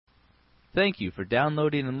Thank you for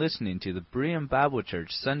downloading and listening to the Berean Bible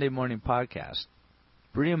Church Sunday Morning Podcast.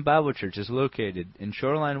 Berean Bible Church is located in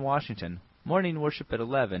Shoreline, Washington, morning worship at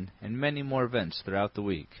 11, and many more events throughout the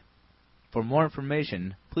week. For more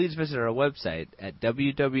information, please visit our website at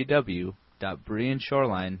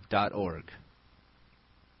www.bereanshoreline.org.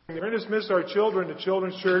 We're going to dismiss our children to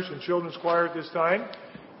Children's Church and Children's Choir at this time.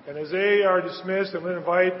 And as they are dismissed, I'm going to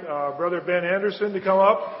invite Brother Ben Anderson to come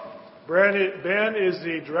up. Ben is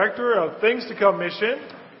the director of Things to Come Mission.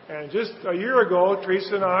 And just a year ago,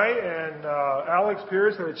 Teresa and I and Alex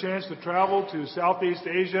Pierce had a chance to travel to Southeast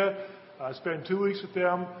Asia, spend 2 weeks with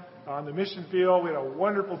them on the mission field. We had a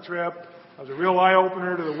wonderful trip. It was a real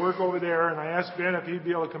eye-opener to the work over there. And I asked Ben if he'd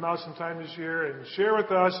be able to come out sometime this year and share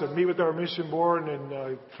with us and meet with our mission board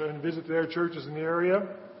and try and visit their churches in the area.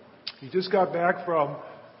 He just got back from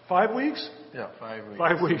 5 weeks? Yeah, 5 weeks.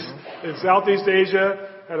 5 weeks in Southeast Asia,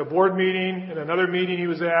 at a board meeting, and another meeting he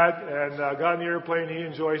was at, and got in the airplane, he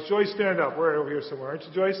and Joyce. Joyce, stand up. We're over here somewhere. Aren't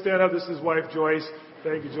you, Joyce? Stand up. This is his wife, Joyce.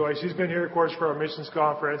 Thank you, Joyce. She's been here, of course, for our missions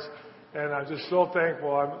conference, and I'm just so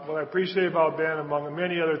thankful. What I appreciate about Ben, among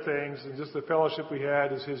many other things, and just the fellowship we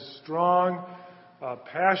had, is his strong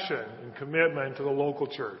passion and commitment to the local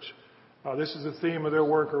church. This is the theme of their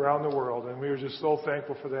work around the world, and we are just so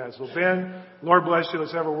thankful for that. So, Ben, Lord bless you.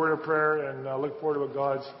 Let's have a word of prayer and look forward to what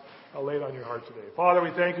God's laid on your heart today. Father,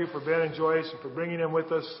 we thank you for Ben and Joyce and for bringing them with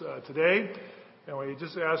us today. And we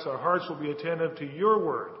just ask our hearts will be attentive to your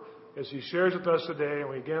word as he shares with us today. And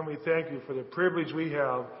we thank you for the privilege we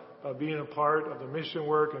have of being a part of the mission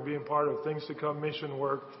work and being part of Things to Come mission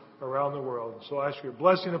work around the world. So I ask your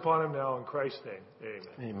blessing upon him now in Christ's name. Amen.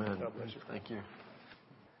 Amen. God bless you. Thank you.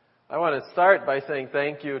 I want to start by saying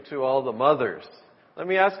thank you to all the mothers. Let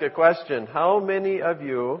me ask a question. How many of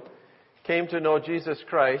you came to know Jesus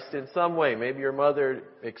Christ in some way? Maybe your mother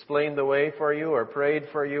explained the way for you or prayed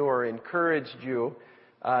for you or encouraged you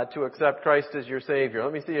to accept Christ as your Savior.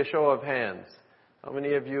 Let me see a show of hands. How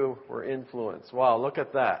many of you were influenced? Wow, look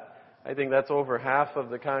at that. I think that's over half of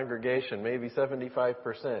the congregation, maybe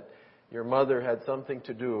 75%. Your mother had something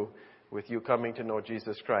to do with you coming to know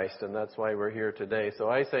Jesus Christ, and that's why we're here today. So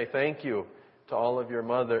I say thank you to all of your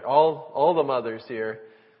all the mothers here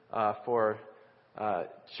for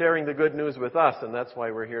sharing the good news with us, and that's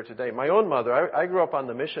why we're here today. My own mother, I grew up on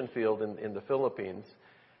the mission field in the Philippines,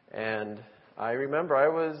 and I remember I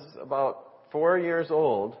was about 4 years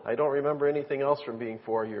old. I don't remember anything else from being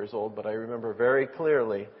 4 years old, but I remember very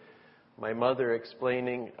clearly my mother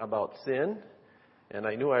explaining about sin. And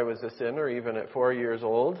I knew I was a sinner even at 4 years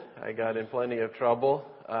old. I got in plenty of trouble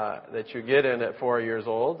that you get in at 4 years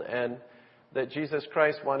old, and that Jesus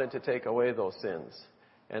Christ wanted to take away those sins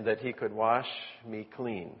and that he could wash me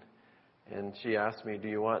clean. And she asked me, do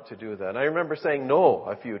you want to do that? And I remember saying no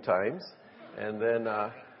a few times. And then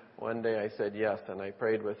one day I said yes, and I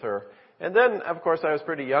prayed with her. And then, of course, I was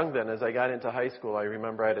pretty young then. As I got into high school, I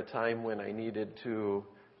remember I had a time when I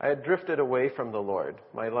had drifted away from the Lord.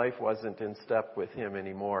 My life wasn't in step with him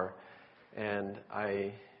anymore. And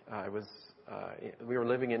we were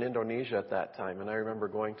living in Indonesia at that time. And I remember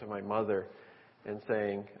going to my mother and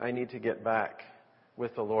saying, I need to get back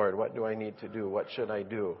with the Lord. What do I need to do? What should I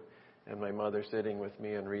do? And my mother sitting with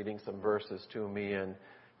me and reading some verses to me and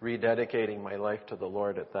rededicating my life to the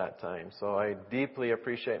Lord at that time. So I deeply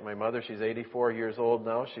appreciate my mother. She's 84 years old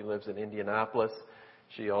now. She lives in Indianapolis.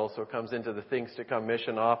 She also comes into the Things to Come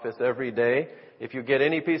Mission office every day. If you get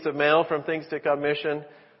any piece of mail from Things to Come Mission,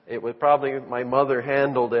 it would probably, my mother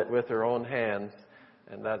handled it with her own hands.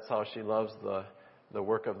 And that's how she loves the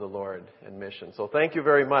work of the Lord and mission. So thank you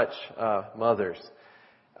very much, mothers.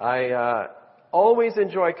 I always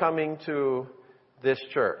enjoy coming to this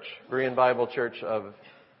church, Berean Bible Church of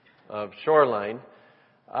Shoreline.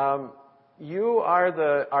 You are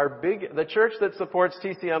the church that supports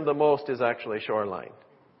TCM the most is actually Shoreline.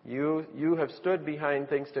 You have stood behind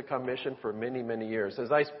Things to Come Mission for many, many years.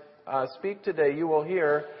 As I speak today, you will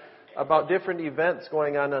hear about different events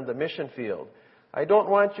going on the mission field. I don't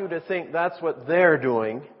want you to think that's what they're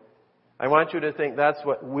doing. I want you to think that's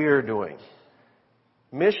what we're doing.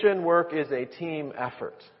 Mission work is a team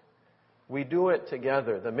effort. We do it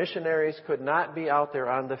together. The missionaries could not be out there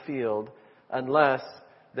on the field unless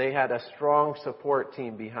they had a strong support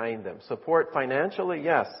team behind them. Support financially,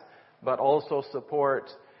 yes, but also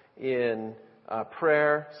support in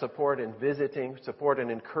prayer, support in visiting, support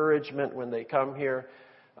and encouragement when they come here.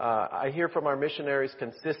 I hear from our missionaries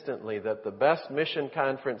consistently that the best mission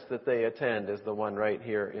conference that they attend is the one right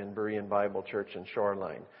here in Berean Bible Church in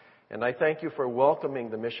Shoreline. And I thank you for welcoming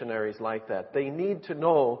the missionaries like that. They need to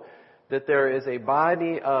know that there is a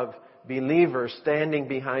body of believers standing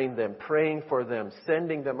behind them, praying for them,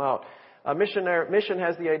 sending them out. A mission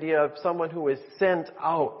has the idea of someone who is sent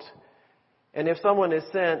out. And if someone is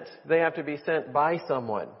sent, they have to be sent by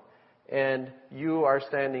someone. And you are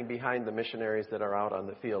standing behind the missionaries that are out on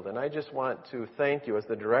the field. And I just want to thank you as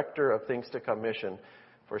the director of Things to Come Mission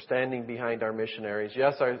for standing behind our missionaries.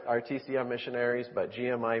 Yes, our TCM missionaries, but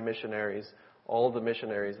GMI missionaries, all the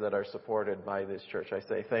missionaries that are supported by this church. I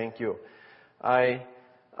say thank you. I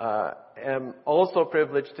am also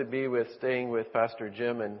privileged to be staying with Pastor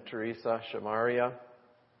Jim and Teresa Shamaria.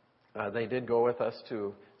 They did go with us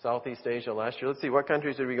to Southeast Asia last year. Let's see, what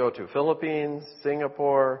countries did we go to? Philippines,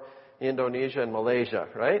 Singapore, Indonesia, and Malaysia,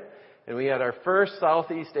 right? And we had our first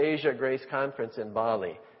Southeast Asia Grace Conference in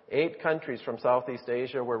Bali. 8 countries from Southeast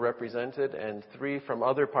Asia were represented and 3 from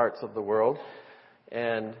other parts of the world.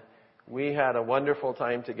 And we had a wonderful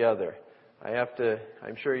time together.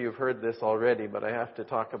 I'm sure you've heard this already, but I have to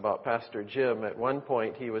talk about Pastor Jim. At one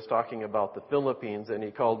point, he was talking about the Philippines, and he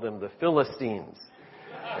called them the Philistines.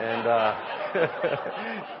 And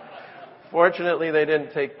fortunately, they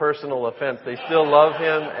didn't take personal offense. They still love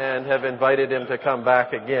him and have invited him to come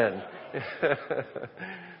back again.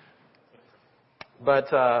 But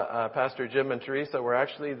Pastor Jim and Teresa were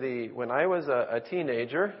actually when I was a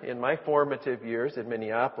teenager, in my formative years in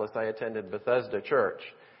Minneapolis, I attended Bethesda Church.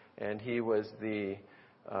 And he was the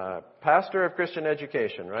pastor of Christian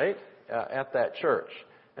education, right, at that church.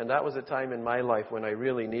 And that was a time in my life when I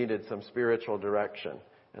really needed some spiritual direction.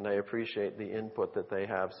 And I appreciate the input that they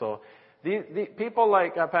have. So the people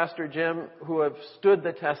like Pastor Jim, who have stood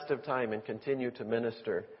the test of time and continue to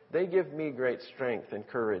minister, they give me great strength and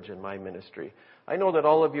courage in my ministry. I know that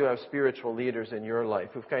all of you have spiritual leaders in your life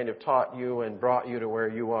who've kind of taught you and brought you to where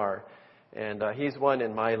you are. And he's one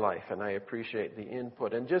in my life, and I appreciate the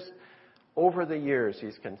input. And just over the years,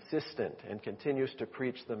 he's consistent and continues to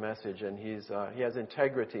preach the message, and he has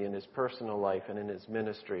integrity in his personal life and in his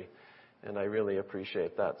ministry, and I really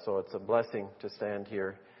appreciate that. So it's a blessing to stand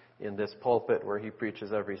here in this pulpit where he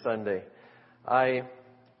preaches every Sunday. I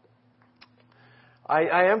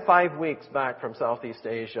am 5 weeks back from Southeast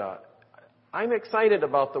Asia. I'm excited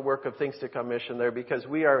about the work of Things to Come Mission there because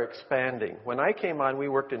we are expanding. When I came on, we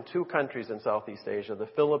worked in 2 countries in Southeast Asia, the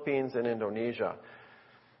Philippines and Indonesia.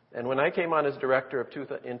 And when I came on as director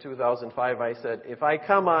in 2005, I said, if I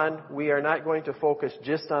come on, we are not going to focus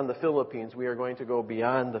just on the Philippines. We are going to go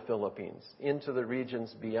beyond the Philippines, into the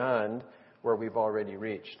regions beyond where we've already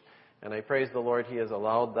reached. And I praise the Lord, He has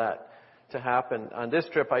allowed that to happen. On this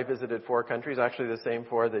trip, I visited 4 countries, actually the same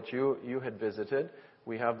 4 that you had visited.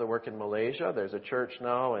 We have the work in Malaysia. There's a church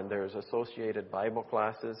now, and there's associated Bible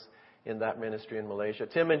classes in that ministry in Malaysia.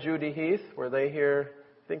 Tim and Judy Heath, were they here?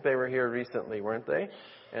 I think they were here recently, weren't they?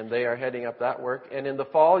 And they are heading up that work. And in the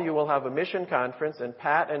fall, you will have a mission conference, and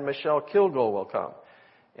Pat and Michelle Kilgo will come.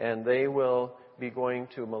 And they will be going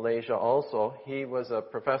to Malaysia also. He was a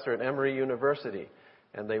professor at Emory University,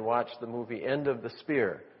 and they watched the movie End of the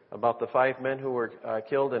Spear about the 5 men who were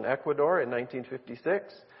killed in Ecuador in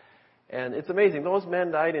 1956. And it's amazing. Those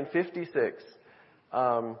men died in 56.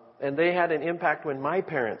 And they had an impact when my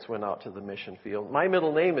parents went out to the mission field. My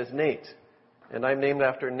middle name is Nate. And I'm named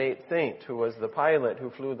after Nate Saint, who was the pilot who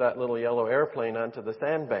flew that little yellow airplane onto the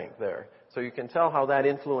sandbank there. So you can tell how that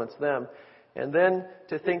influenced them. And then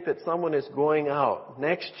to think that someone is going out.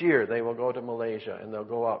 Next year they will go to Malaysia and they'll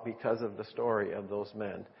go out because of the story of those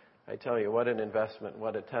men. I tell you, what an investment,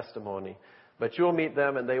 what a testimony. But you'll meet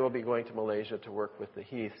them, and they will be going to Malaysia to work with the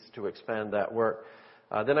Heaths to expand that work.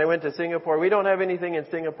 Then I went to Singapore. We don't have anything in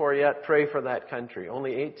Singapore yet. Pray for that country.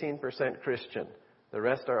 Only 18% Christian. The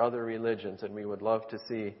rest are other religions, and we would love to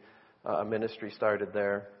see a ministry started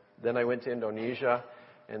there. Then I went to Indonesia,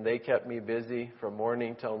 and they kept me busy from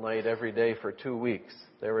morning till night every day for 2 weeks.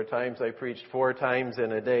 There were times I preached 4 times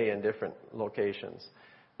in a day in different locations.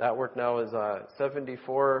 That work now is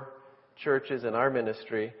 74 churches in our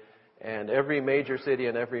ministry. And every major city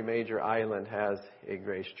and every major island has a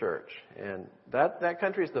Grace Church. And that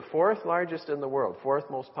country is the 4th largest in the world, 4th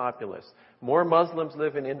most populous. More Muslims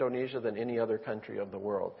live in Indonesia than any other country of the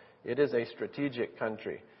world. It is a strategic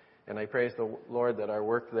country. And I praise the Lord that our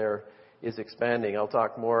work there is expanding. I'll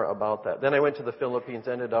talk more about that. Then I went to the Philippines,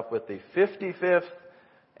 ended up with the 55th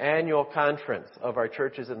annual conference of our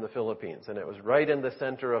churches in the Philippines. And it was right in the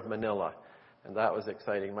center of Manila. And that was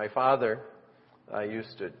exciting. My father, I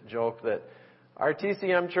used to joke that our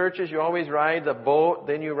TCM churches, you always ride a boat,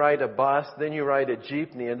 then you ride a bus, then you ride a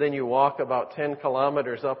jeepney, and then you walk about 10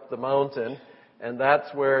 kilometers up the mountain, and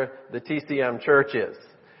that's where the TCM church is.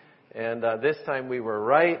 And this time we were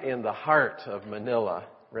right in the heart of Manila,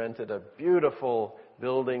 rented a beautiful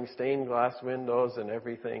building, stained glass windows and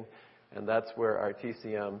everything, and that's where our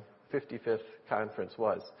TCM 55th conference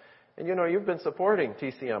was. And you've been supporting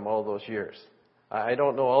TCM all those years. I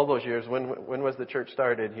don't know all those years. When was the church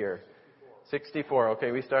started here? 64.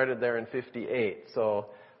 Okay, we started there in 58.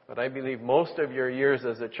 But I believe most of your years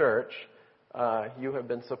as a church, you have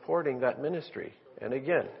been supporting that ministry. And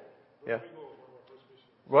again, yeah.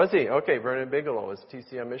 Was he? Okay, Vernon Bigelow was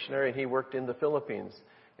TCM missionary, and he worked in the Philippines.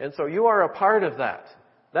 And so you are a part of that.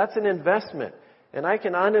 That's an investment. And I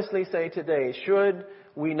can honestly say today, should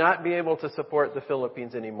we not be able to support the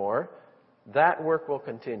Philippines anymore, that work will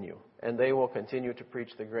continue. And they will continue to preach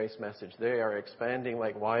the grace message. They are expanding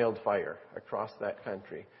like wildfire across that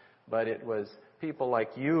country. But it was people like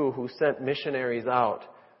you who sent missionaries out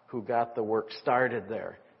who got the work started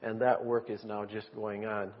there. And that work is now just going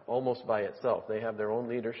on almost by itself. They have their own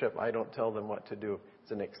leadership. I don't tell them what to do.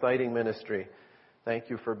 It's an exciting ministry. Thank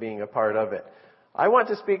you for being a part of it. I want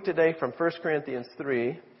to speak today from 1 Corinthians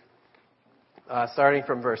 3, starting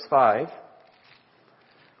from verse 5.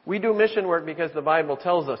 We do mission work because the Bible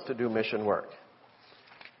tells us to do mission work.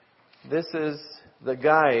 This is the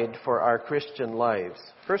guide for our Christian lives.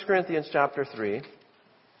 1 Corinthians chapter 3.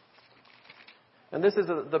 And this is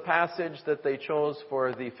the passage that they chose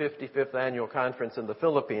for the 55th annual conference in the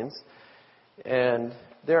Philippines. And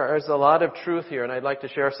there is a lot of truth here, and I'd like to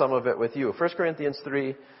share some of it with you. 1 Corinthians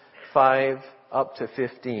 3, 5 up to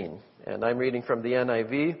 15. And I'm reading from the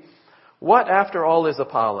NIV. What, after all, is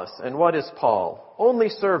Apollos, and what is Paul? Only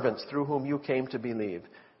servants through whom you came to believe,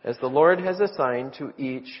 as the Lord has assigned to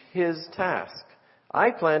each his task.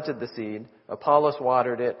 I planted the seed, Apollos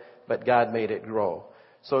watered it, but God made it grow.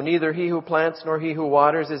 So neither he who plants nor he who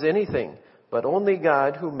waters is anything, but only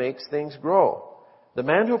God who makes things grow. The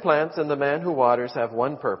man who plants and the man who waters have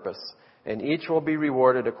one purpose, and each will be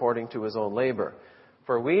rewarded according to his own labor.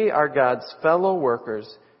 For we are God's fellow workers,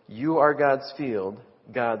 you are God's field,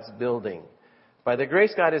 God's building. By the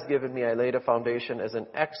grace God has given me, I laid a foundation as an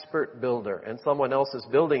expert builder, and someone else is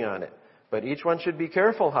building on it. But each one should be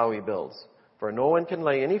careful how he builds, for no one can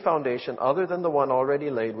lay any foundation other than the one already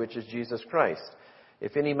laid, which is Jesus Christ.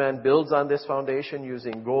 If any man builds on this foundation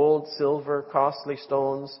using gold, silver, costly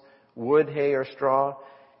stones, wood, hay, or straw,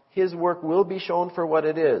 his work will be shown for what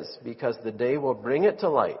it is, because the day will bring it to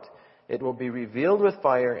light. It will be revealed with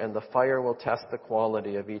fire, and the fire will test the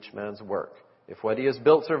quality of each man's work. If what he has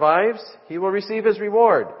built survives, he will receive his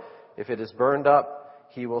reward. If it is burned up,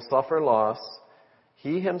 he will suffer loss.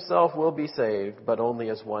 He himself will be saved, but only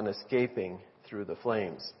as one escaping through the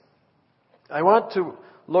flames. I want to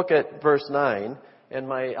look at verse 9, and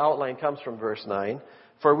my outline comes from verse 9.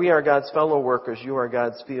 For we are God's fellow workers, you are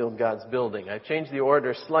God's field, God's building. I've changed the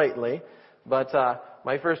order slightly, but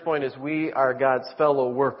my first point is we are God's fellow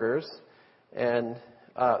workers. And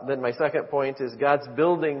then my second point is God's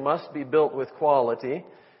building must be built with quality.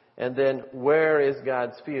 And then where is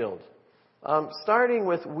God's field? Starting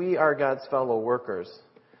with we are God's fellow workers.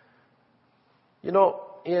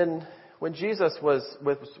 When Jesus was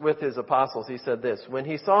with his apostles, he said this, when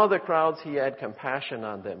he saw the crowds, he had compassion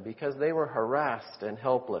on them because they were harassed and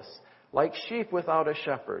helpless, like sheep without a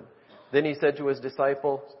shepherd. Then he said to his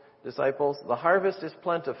disciples, the harvest is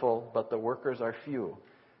plentiful, but the workers are few.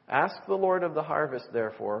 Ask the Lord of the harvest,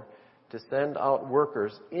 therefore, to send out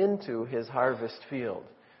workers into his harvest field.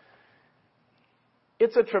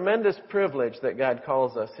 It's a tremendous privilege that God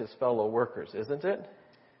calls us his fellow workers, isn't it?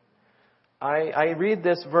 I read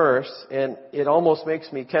this verse and it almost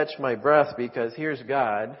makes me catch my breath because here's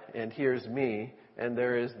God and here's me and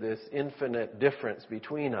there is this infinite difference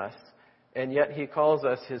between us, and yet he calls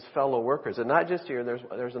us his fellow workers. And not just here,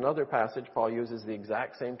 there's another passage, Paul uses the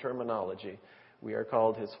exact same terminology. We are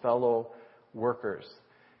called his fellow workers.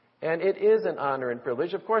 And it is an honor and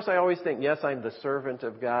privilege. Of course, I always think, yes, I'm the servant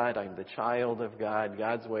of God, I'm the child of God,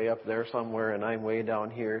 God's way up there somewhere and I'm way down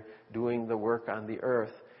here doing the work on the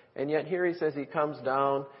earth. And yet here he says he comes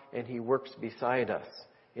down and he works beside us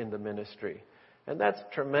in the ministry. And that's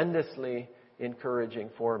tremendously encouraging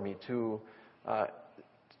for me too.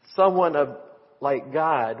 Someone like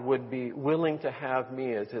God would be willing to have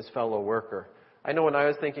me as his fellow worker. I know when I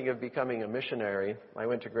was thinking of becoming a missionary, I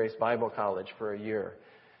went to Grace Bible College for a year.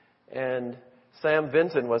 And Sam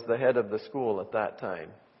Vinton was the head of the school at that time.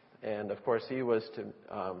 And of course, he was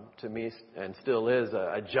to me and still is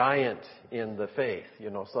a giant in the faith.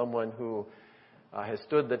 Someone who has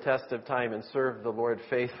stood the test of time and served the Lord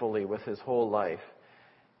faithfully with his whole life.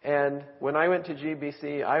 And when I went to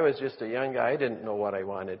GBC, I was just a young guy. I didn't know what I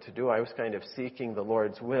wanted to do. I was kind of seeking the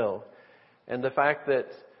Lord's will. And the fact that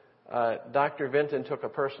Dr. Vinton took a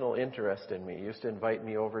personal interest in me. He used to invite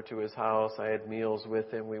me over to his house. I had meals with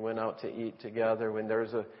him. We went out to eat together. When there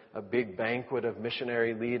was a big banquet of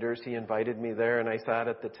missionary leaders, he invited me there and I sat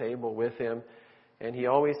at the table with him. And he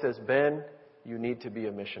always says, Ben, you need to be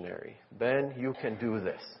a missionary. Ben, you can do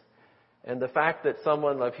this. And the fact that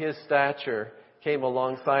someone of his stature came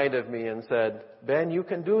alongside of me and said, Ben, you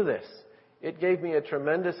can do this, it gave me a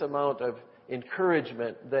tremendous amount of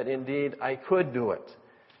encouragement that indeed I could do it.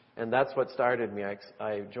 And that's what started me.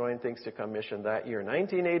 I joined Things to Come Mission that year,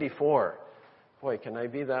 1984. Boy, can I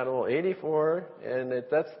be that old? 84, and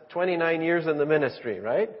that's 29 years in the ministry,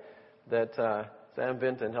 right? That Sam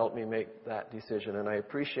Vinton helped me make that decision, and I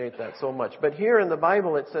appreciate that so much. But here in the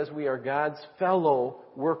Bible it says we are God's fellow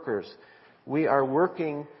workers. We are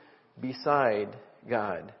working beside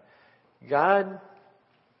God.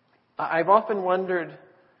 I've often wondered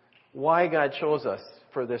why God chose us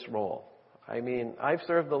for this role. I mean, I've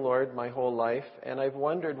served the Lord my whole life, and I've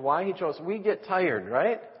wondered why He chose. We get tired,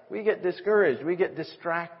 right? We get discouraged. We get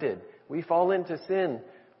distracted. We fall into sin.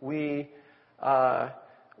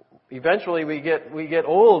 Eventually we get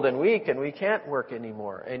old and weak and we can't work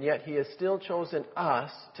anymore. And yet He has still chosen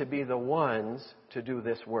us to be the ones to do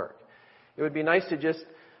this work. It would be nice to just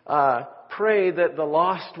pray that the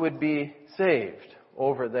lost would be saved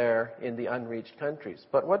over there in the unreached countries.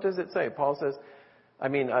 But what does it say?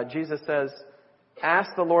 Jesus says,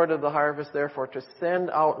 ask the Lord of the harvest, therefore, to send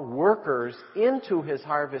out workers into His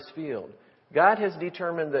harvest field. God has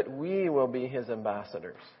determined that we will be His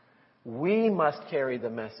ambassadors. We must carry the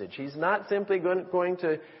message. He's not simply going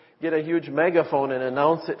to get a huge megaphone and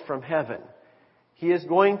announce it from heaven. He is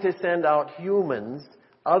going to send out humans,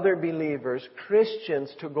 other believers,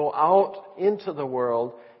 Christians, to go out into the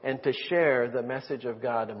world and to share the message of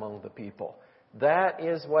God among the people. That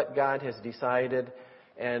is what God has decided.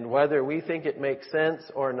 And whether we think it makes sense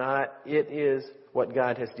or not, it is what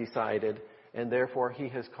God has decided. And therefore, He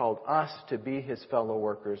has called us to be His fellow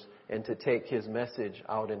workers and to take His message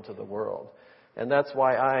out into the world. And that's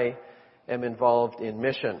why I am involved in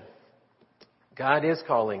mission. God is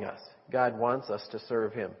calling us. God wants us to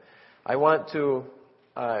serve Him. I want to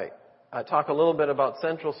talk a little bit about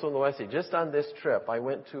Central Sulawesi. Just on this trip, I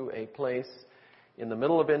went to a place in the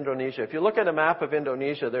middle of Indonesia. If you look at a map of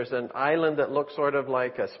Indonesia, there's an island that looks sort of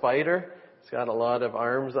like a spider. It's got a lot of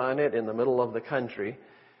arms on it in the middle of the country.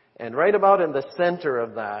 And right about in the center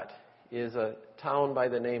of that is a town by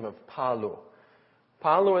the name of Palu.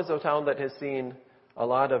 Palu is a town that has seen a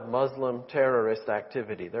lot of Muslim terrorist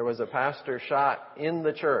activity. There was a pastor shot in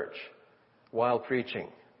the church while preaching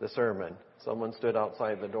the sermon. Someone stood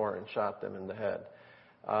outside the door and shot them in the head.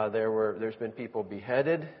 There's been people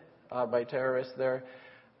beheaded by terrorists there.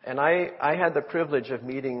 And I had the privilege of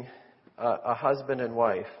meeting a husband and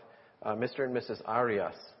wife, Mr. and Mrs.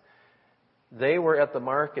 Arias. They were at the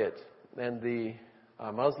market, and the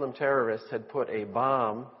Muslim terrorists had put a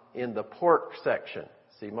bomb in the pork section.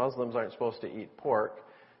 See, Muslims aren't supposed to eat pork.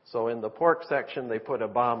 So in the pork section, they put a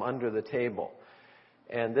bomb under the table.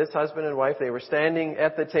 And this husband and wife, they were standing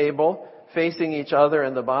at the table, facing each other,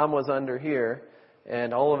 and the bomb was under here.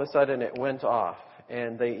 And all of a sudden, it went off.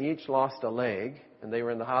 And they each lost a leg, and they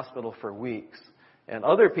were in the hospital for weeks. And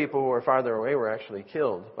other people who were farther away were actually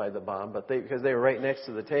killed by the bomb, but because they were right next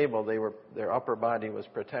to the table, their upper body was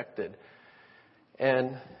protected.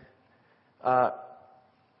 And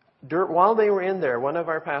while they were in there, one of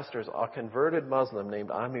our pastors, a converted Muslim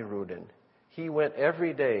named Amiruddin, he went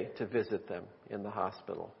every day to visit them in the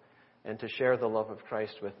hospital and to share the love of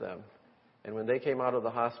Christ with them. And when they came out of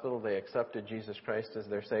the hospital, they accepted Jesus Christ as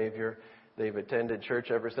their Savior. They've attended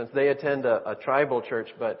church ever since. They attend a tribal church,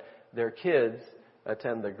 but their kids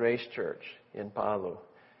attend the Grace Church in Palu.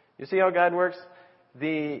 You see how God works?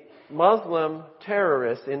 The Muslim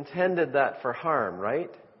terrorists intended that for harm,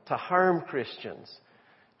 right? To harm Christians,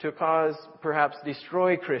 to perhaps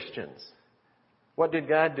destroy Christians. What did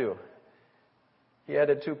God do? He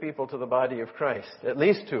added 2 people to the body of Christ. At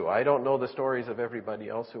least 2. I don't know the stories of everybody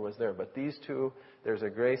else who was there, but these 2, there's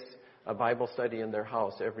a Bible study in their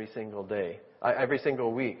house every single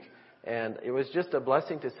week. And it was just a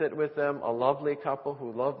blessing to sit with them, a lovely couple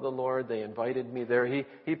who loved the Lord. They invited me there.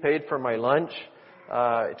 He paid for my lunch.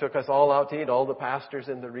 He took us all out to eat, all the pastors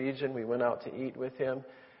in the region. We went out to eat with him.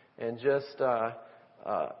 And just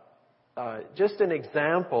an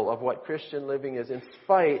example of what Christian living is in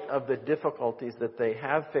spite of the difficulties that they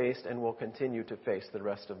have faced and will continue to face the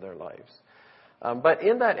rest of their lives. But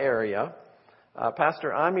in that area, Pastor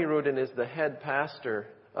Amiruddin is the head pastor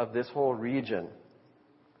of this whole region.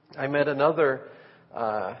 I met another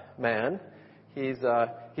man. He's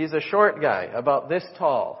a short guy, about this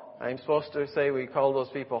tall. I'm supposed to say we call those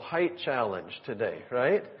people height challenge today,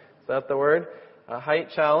 right? Is that the word? Height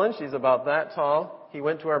challenge. He's about that tall. He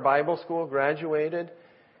went to our Bible school, graduated.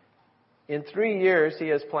 In 3 years, he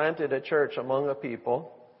has planted a church among a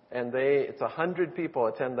people, And it's 100 people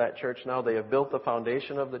attend that church now. They have built the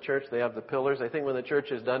foundation of the church. They have the pillars. I think when the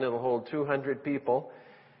church is done, it'll hold 200 people.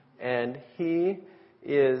 And he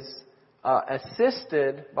is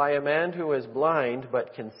assisted by a man who is blind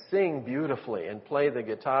but can sing beautifully and play the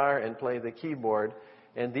guitar and play the keyboard.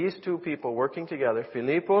 And these two people working together,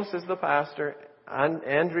 Philippos is the pastor,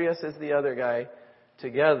 Andreas is the other guy,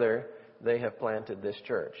 together they have planted this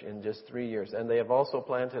church in just 3 years. And they have also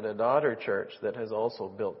planted a daughter church that has also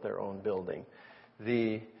built their own building.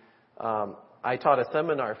 I taught a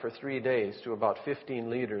seminar for 3 days to about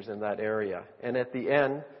 15 leaders in that area. And at the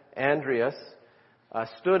end, Andreas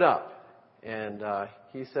stood up and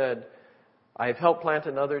he said, I've helped plant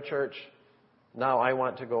another church. Now I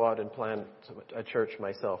want to go out and plant a church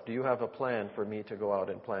myself. Do you have a plan for me to go out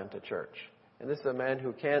and plant a church? And this is a man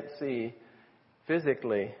who can't see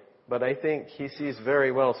physically, but I think he sees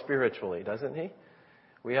very well spiritually, doesn't he?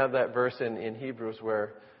 We have that verse in Hebrews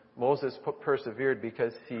where Moses persevered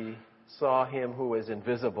because he saw him who is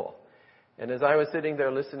invisible. And as I was sitting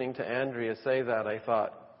there listening to Andrea say that, I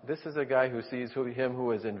thought, this is a guy who sees him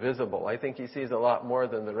who is invisible. I think he sees a lot more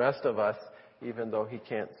than the rest of us, even though he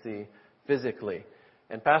can't see physically.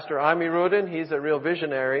 And Pastor Ami Rudin, he's a real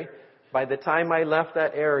visionary. By the time I left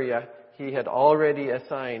that area, he had already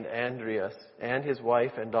assigned Andreas and his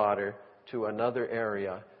wife and daughter to another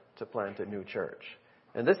area to plant a new church.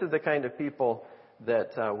 And this is the kind of people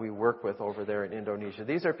that we work with over there in Indonesia.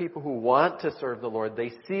 These are people who want to serve the Lord.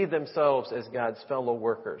 They see themselves as God's fellow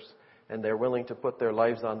workers, and they're willing to put their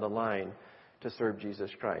lives on the line to serve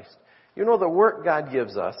Jesus Christ. You know, the work God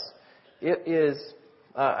gives us, it is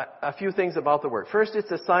a few things about the work. First,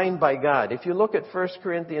 it's assigned by God. If you look at 1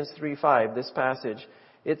 Corinthians 3:5, this passage,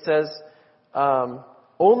 it says,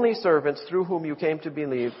 only servants through whom you came to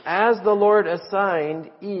believe, as the Lord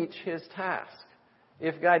assigned each his task.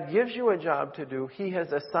 If God gives you a job to do, He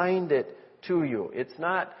has assigned it to you. It's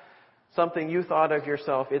not something you thought of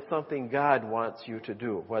yourself. It's something God wants you to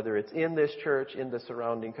do. Whether it's in this church, in the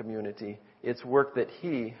surrounding community, it's work that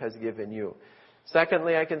He has given you.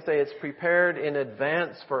 Secondly, I can say it's prepared in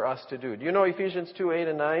advance for us to do. Do you know Ephesians 2:8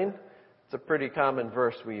 and 9? It's a pretty common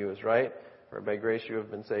verse we use, right? For by grace you have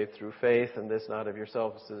been saved through faith, and this not of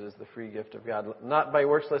yourselves, it is the free gift of God. Not by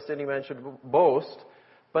works, lest any man should boast.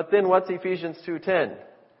 But then what's Ephesians 2:10?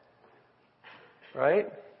 Right?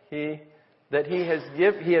 We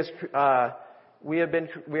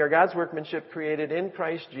are God's workmanship created in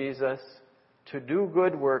Christ Jesus to do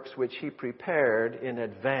good works which He prepared in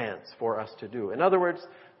advance for us to do. In other words,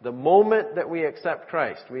 the moment that we accept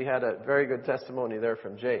Christ, we had a very good testimony there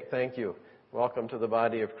from Jake. Thank you. Welcome to the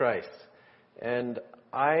body of Christ. And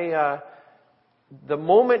the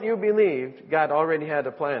moment you believed, God already had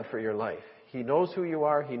a plan for your life. He knows who you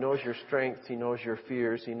are. He knows your strengths. He knows your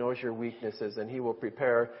fears. He knows your weaknesses. And He will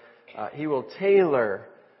He will tailor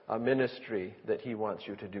a ministry that He wants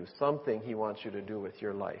you to do, something He wants you to do with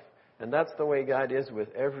your life. And that's the way God is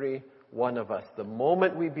with every one of us. The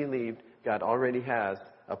moment we believed, God already has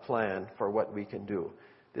a plan for what we can do.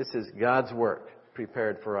 This is God's work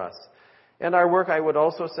prepared for us. And our work, I would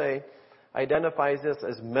also say, identifies us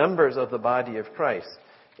as members of the body of Christ.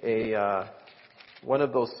 One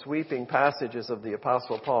of those sweeping passages of the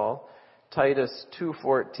Apostle Paul, Titus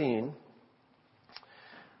 2:14,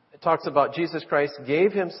 it talks about Jesus Christ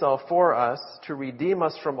gave Himself for us to redeem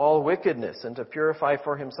us from all wickedness and to purify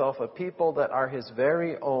for Himself a people that are His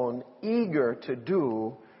very own, eager to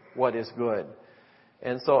do what is good.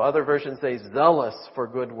 And so other versions say zealous for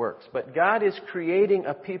good works. But God is creating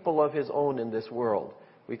a people of His own in this world.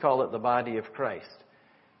 We call it the body of Christ.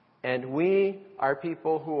 And we are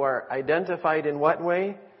people who are identified in what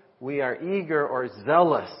way? We are eager or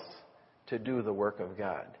zealous to do the work of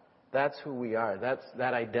God. That's who we are.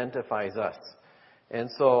 That identifies us.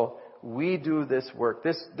 And so we do this work.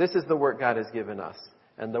 This is the work God has given us.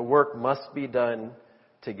 And the work must be done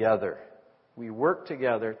together. We work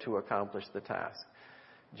together to accomplish the task.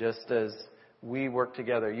 Just as we work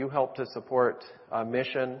together, you help to support a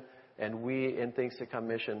mission, and we, in Things to Come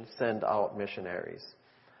Mission, send out missionaries.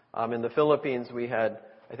 In the Philippines, we had,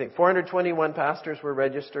 I think, 421 pastors were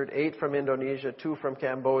registered, 8 from Indonesia, 2 from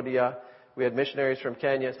Cambodia. We had missionaries from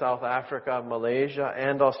Kenya, South Africa, Malaysia,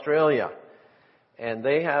 and Australia. And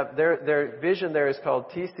they have, their vision there is called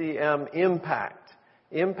TCM Impact.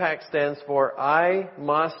 Impact stands for I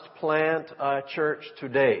must plant a church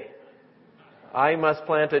today. I must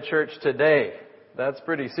plant a church today. That's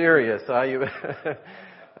pretty serious.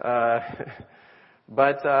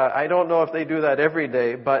 But I don't know if they do that every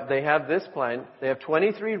day, but they have this plan. They have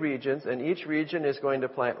 23 regions, and each region is going to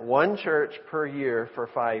plant 1 church per year for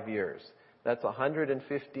 5 years. That's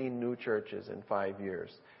 115 new churches in 5 years.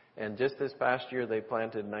 And just this past year, they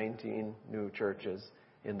planted 19 new churches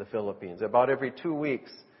in the Philippines. About every 2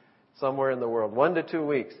 weeks, somewhere in the world, 1 to 2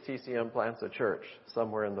 weeks, TCM plants a church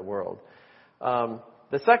somewhere in the world.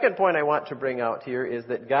 The second point I want to bring out here is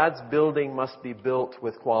that God's building must be built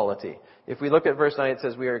with quality. If we look at verse 9, it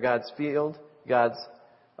says, we are God's field,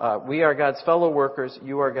 we are God's fellow workers,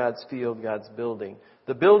 you are God's field, God's building.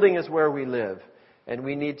 The building is where we live, and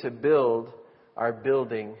we need to build our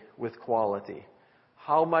building with quality.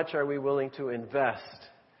 How much are we willing to invest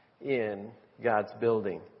in God's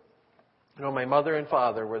building? You know, my mother and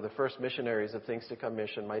father were the first missionaries of Things to Come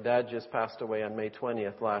Mission. My dad just passed away on May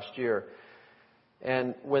 20th last year.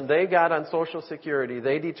 And when they got on Social Security,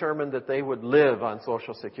 they determined that they would live on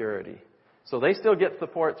Social Security. So they still get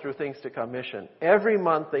support through Things to Come Mission. Every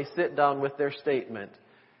month they sit down with their statement,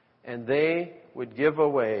 and they would give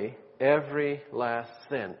away every last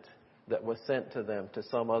cent that was sent to them to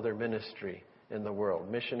some other ministry in the world.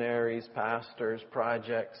 Missionaries, pastors,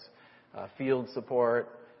 projects, field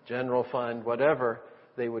support, general fund, whatever,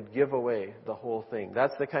 they would give away the whole thing.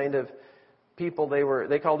 That's the kind of people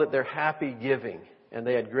they called it their happy giving, and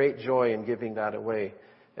they had great joy in giving that away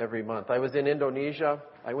every month. I was in Indonesia.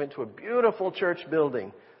 I went to a beautiful church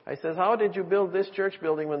building. I says, how did you build this church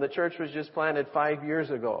building when the church was just planted 5 years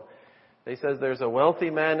ago? They says, there's a wealthy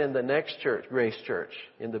man in the next church, Grace Church,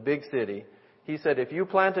 in the big city. He said, if you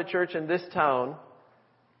plant a church in this town,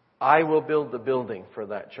 I will build the building for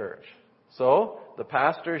that church. So the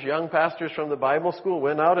pastors, young pastors from the Bible school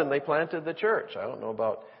went out and they planted the church. I don't know,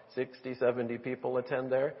 about 60, 70 people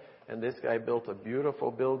attend there. And this guy built a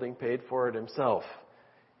beautiful building, paid for it himself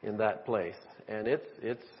in that place. And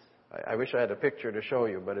I wish I had a picture to show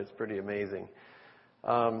you, but it's pretty amazing.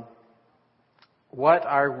 What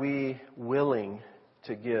are we willing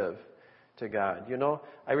to give to God? You know,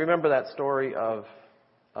 I remember that story of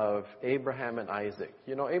Abraham and Isaac.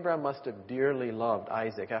 You know, Abraham must have dearly loved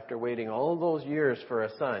Isaac after waiting all those years for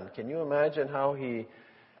a son. Can you imagine how he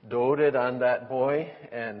doted on that boy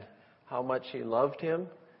and how much he loved him?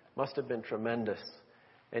 Must have been tremendous.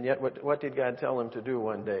 And yet, what did God tell him to do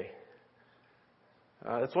one day?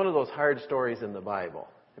 It's one of those hard stories in the Bible.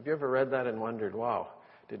 Have you ever read that and wondered, wow,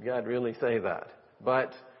 did God really say that?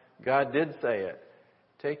 But God did say it.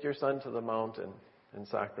 Take your son to the mountain and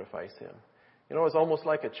sacrifice him. You know, it's almost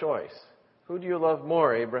like a choice. Who do you love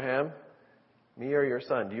more, Abraham? Me or your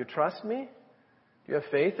son? Do you trust me? Do you have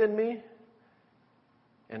faith in me?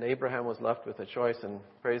 And Abraham was left with a choice, and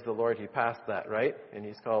praise the Lord, he passed that, right? And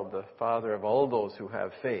he's called the father of all those who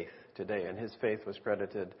have faith today, and his faith was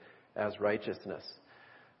credited as righteousness.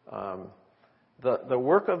 The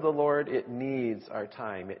work of the Lord, it needs our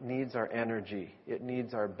time, it needs our energy, it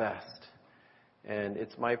needs our best. And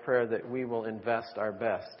it's my prayer that we will invest our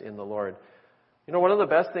best in the Lord. You know, one of the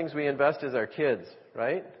best things we invest is our kids,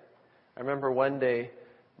 right? I remember one day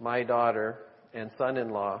my daughter and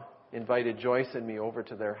son-in-law invited Joyce and me over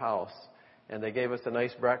to their house, and they gave us a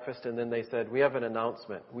nice breakfast, and then they said, we have an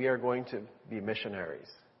announcement. We are going to be missionaries.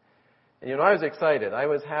 And you know, I was excited. I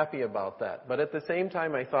was happy about that. But at the same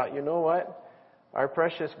time, I thought, you know what? Our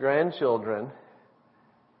precious grandchildren,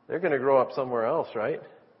 they're going to grow up somewhere else, right?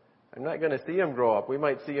 I'm not going to see them grow up. We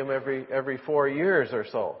might see them every 4 years or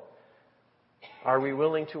so. Are we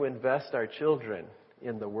willing to invest our children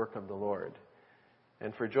in the work of the Lord?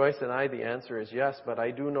 And for Joyce and I, the answer is yes, but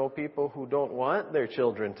I do know people who don't want their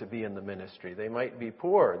children to be in the ministry. They might be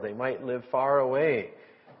poor. They might live far away.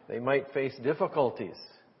 They might face difficulties.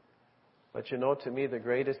 But you know, to me, the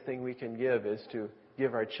greatest thing we can give is to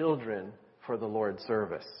give our children for the Lord's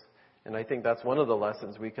service. And I think that's one of the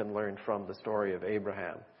lessons we can learn from the story of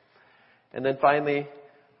Abraham. And then finally,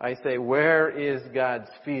 I say, where is God's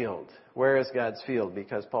field? Where is God's field?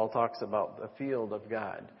 Because Paul talks about the field of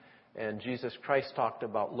God. And Jesus Christ talked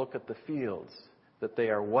about, look at the fields, that they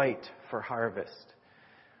are white for harvest.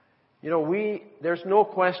 You know, there's no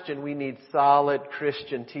question we need solid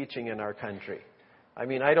Christian teaching in our country. I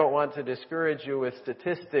mean, I don't want to discourage you with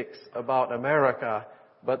statistics about America,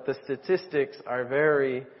 but the statistics are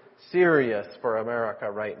very serious for America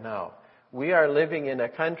right now. We are living in a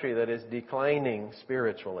country that is declining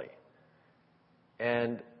spiritually.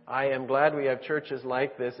 And I am glad we have churches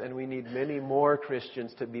like this, and we need many more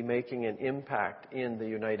Christians to be making an impact in the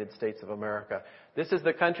United States of America. This is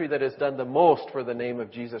the country that has done the most for the name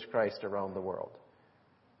of Jesus Christ around the world.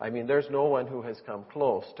 I mean, there's no one who has come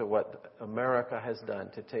close to what America has done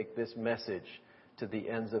to take this message to the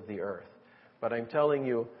ends of the earth. But I'm telling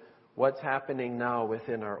you, what's happening now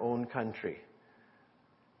within our own country,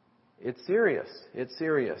 it's serious. It's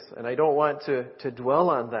serious. And I don't want to dwell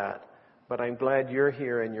on that. But I'm glad you're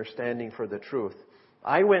here and you're standing for the truth.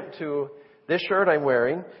 I went to This shirt I'm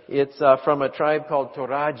wearing, it's from a tribe called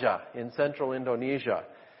Toraja in central Indonesia.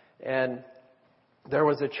 And there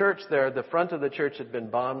was a church there. The front of the church had been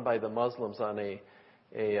bombed by the Muslims on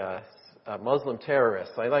a Muslim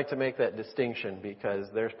terrorists. I like to make that distinction because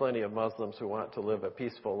there's plenty of Muslims who want to live a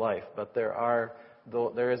peaceful life, but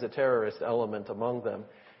there is a terrorist element among them.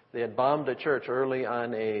 They had bombed a church early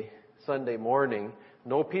on a Sunday morning.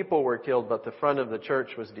 No people were killed, but the front of the church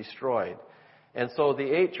was destroyed. And so the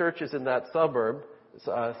 8 churches in that suburb,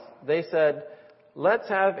 they said, let's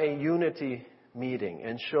have a unity meeting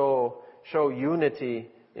and show unity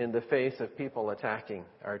in the face of people attacking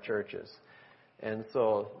our churches. And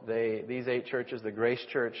so these 8 churches, the Grace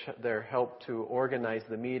Church there, helped to organize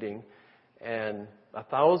the meeting, and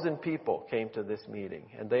 1,000 people came to this meeting.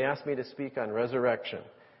 And they asked me to speak on resurrection,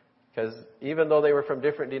 because even though they were from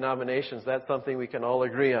different denominations, that's something we can all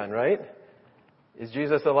agree on, right? Is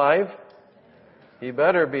Jesus alive? He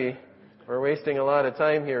better be. We're wasting a lot of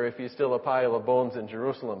time here if he's still a pile of bones in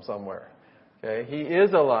Jerusalem somewhere. Okay? He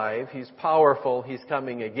is alive. He's powerful. He's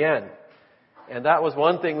coming again. And that was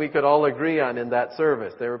one thing we could all agree on in that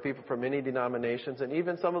service. There were people from many denominations, and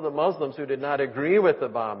even some of the Muslims who did not agree with the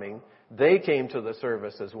bombing, they came to the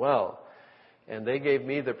service as well. And they gave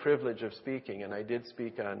me the privilege of speaking, and I did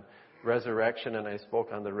speak on resurrection, and I spoke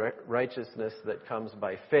on the righteousness that comes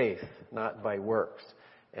by faith, not by works.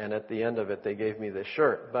 And at the end of it, they gave me this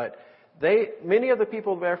shirt. But many of the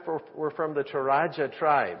people there were from the Toraja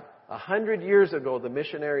tribe. 100 years ago, the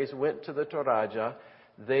missionaries went to the Toraja.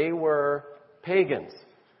 They were pagans.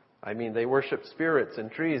 I mean, they worshiped spirits and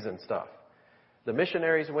trees and stuff. The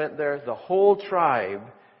missionaries went there. The whole tribe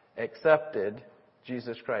accepted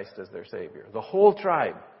Jesus Christ as their Savior. The whole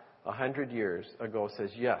tribe, 100 years ago,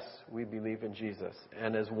 says, yes, we believe in Jesus.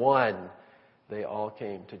 And as one, they all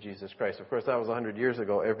came to Jesus Christ. Of course, that was 100 years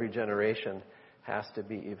ago. Every generation has to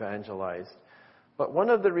be evangelized. But one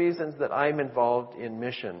of the reasons that I'm involved in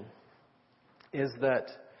mission is that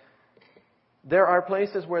there are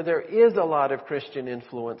places where there is a lot of Christian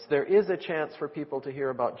influence. There is a chance for people to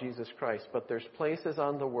hear about Jesus Christ. But there's places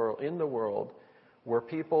in the world where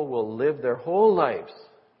people will live their whole lives,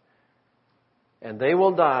 and they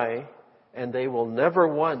will die, and they will never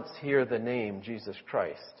once hear the name Jesus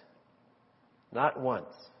Christ. Not once.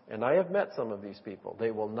 And I have met some of these people.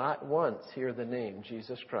 They will not once hear the name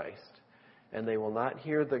Jesus Christ, and they will not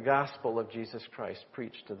hear the gospel of Jesus Christ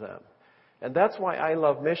preached to them. And that's why I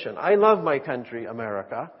love mission. I love my country,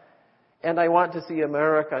 America, and I want to see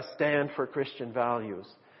America stand for Christian values.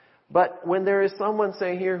 But when there is someone,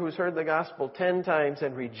 say here, who's heard the gospel 10 times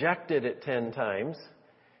and rejected it 10 times,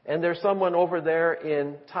 and there's someone over there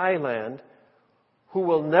in Thailand who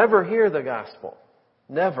will never hear the gospel,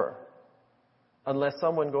 never, unless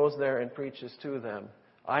someone goes there and preaches to them,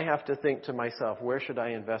 I have to think to myself, where should I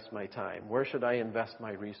invest my time? Where should I invest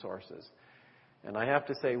my resources? And I have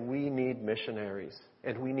to say, we need missionaries,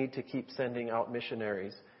 and we need to keep sending out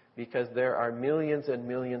missionaries, because there are millions and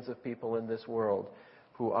millions of people in this world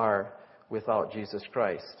who are without Jesus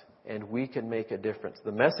Christ, and we can make a difference.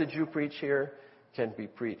 The message you preach here can be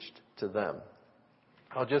preached to them.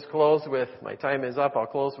 I'll just close with, my time is up, I'll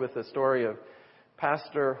close with the story of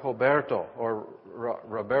Pastor Roberto, or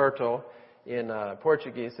Roberto. In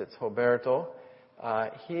Portuguese, it's Roberto.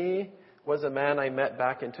 He was a man I met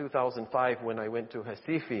back in 2005 when I went to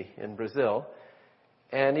Recife in Brazil.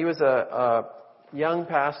 And he was a young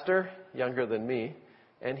pastor, younger than me,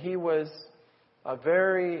 and he was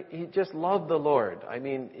he just loved the Lord. I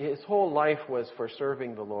mean, his whole life was for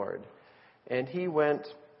serving the Lord. And he went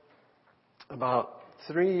about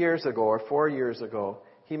 3 years ago or 4 years ago,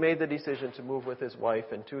 he made the decision to move with his wife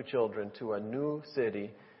and 2 children to a new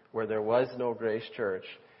city where there was no Grace Church,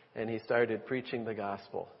 and he started preaching the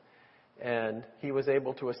gospel. And he was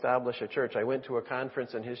able to establish a church. I went to a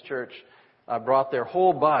conference, and his church brought their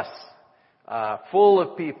whole bus full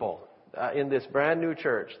of people in this brand new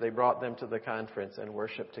church. They brought them to the conference and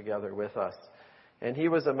worshiped together with us. And he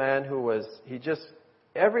was a man who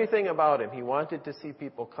everything about him, he wanted to see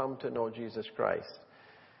people come to know Jesus Christ.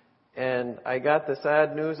 And I got the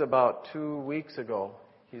sad news about 2 weeks ago.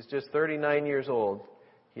 He's just 39 years old.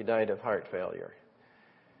 He died of heart failure.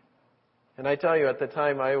 And I tell you, at the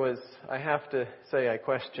time I have to say I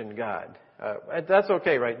questioned God. That's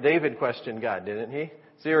okay, right? David questioned God, didn't he?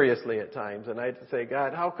 Seriously at times. And I had to say,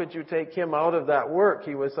 God, how could you take him out of that work?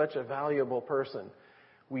 He was such a valuable person.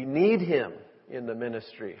 We need him in the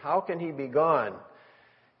ministry. How can he be gone?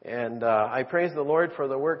 And I praise the Lord for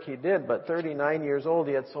the work he did, but 39 years old,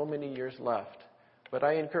 he had so many years left. But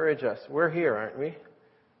I encourage us, we're here, aren't we?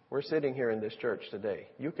 We're sitting here in this church today.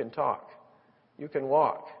 You can talk. You can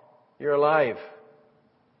walk. You're alive.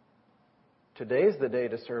 today's the day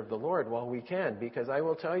to serve the Lord while we can. Because I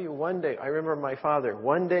will tell you, one day, I remember my father,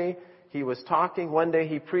 one day he was talking, one day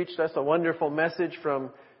he preached us a wonderful message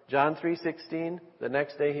from John 3:16. The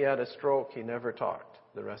next day he had a stroke. He never talked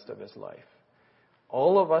the rest of his life.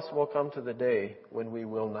 All of us will come to the day when we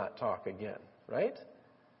will not talk again, right?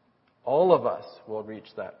 All of us will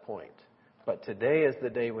reach that point. But today is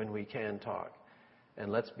the day when we can talk.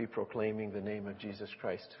 And let's be proclaiming the name of Jesus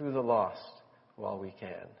Christ to the lost while we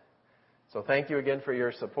can. So thank you again for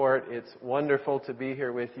your support. It's wonderful to be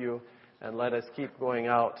here with you. And let us keep going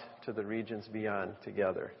out to the regions beyond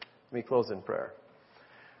together. Let me close in prayer.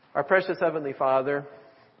 Our precious Heavenly Father,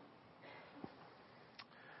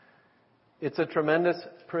 it's a tremendous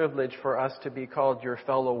privilege for us to be called your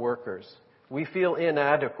fellow workers. We feel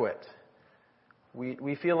inadequate.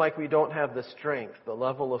 We feel like we don't have the strength, the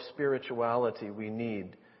level of spirituality we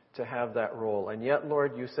need to have that role. And yet,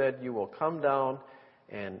 Lord, you said you will come down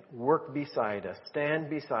and work beside us, stand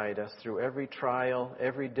beside us through every trial,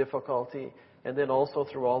 every difficulty, and then also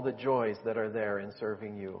through all the joys that are there in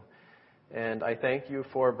serving you. And I thank you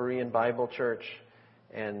for Berean Bible Church,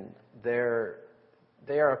 and they are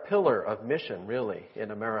a pillar of mission, really,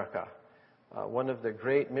 in America. One of the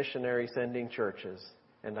great missionary sending churches.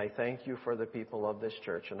 And I thank you for the people of this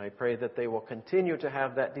church. And I pray that they will continue to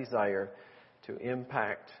have that desire to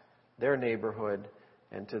impact their neighborhood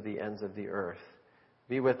and to the ends of the earth.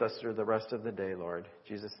 Be with us through the rest of the day, Lord.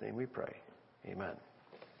 In Jesus' name we pray. Amen.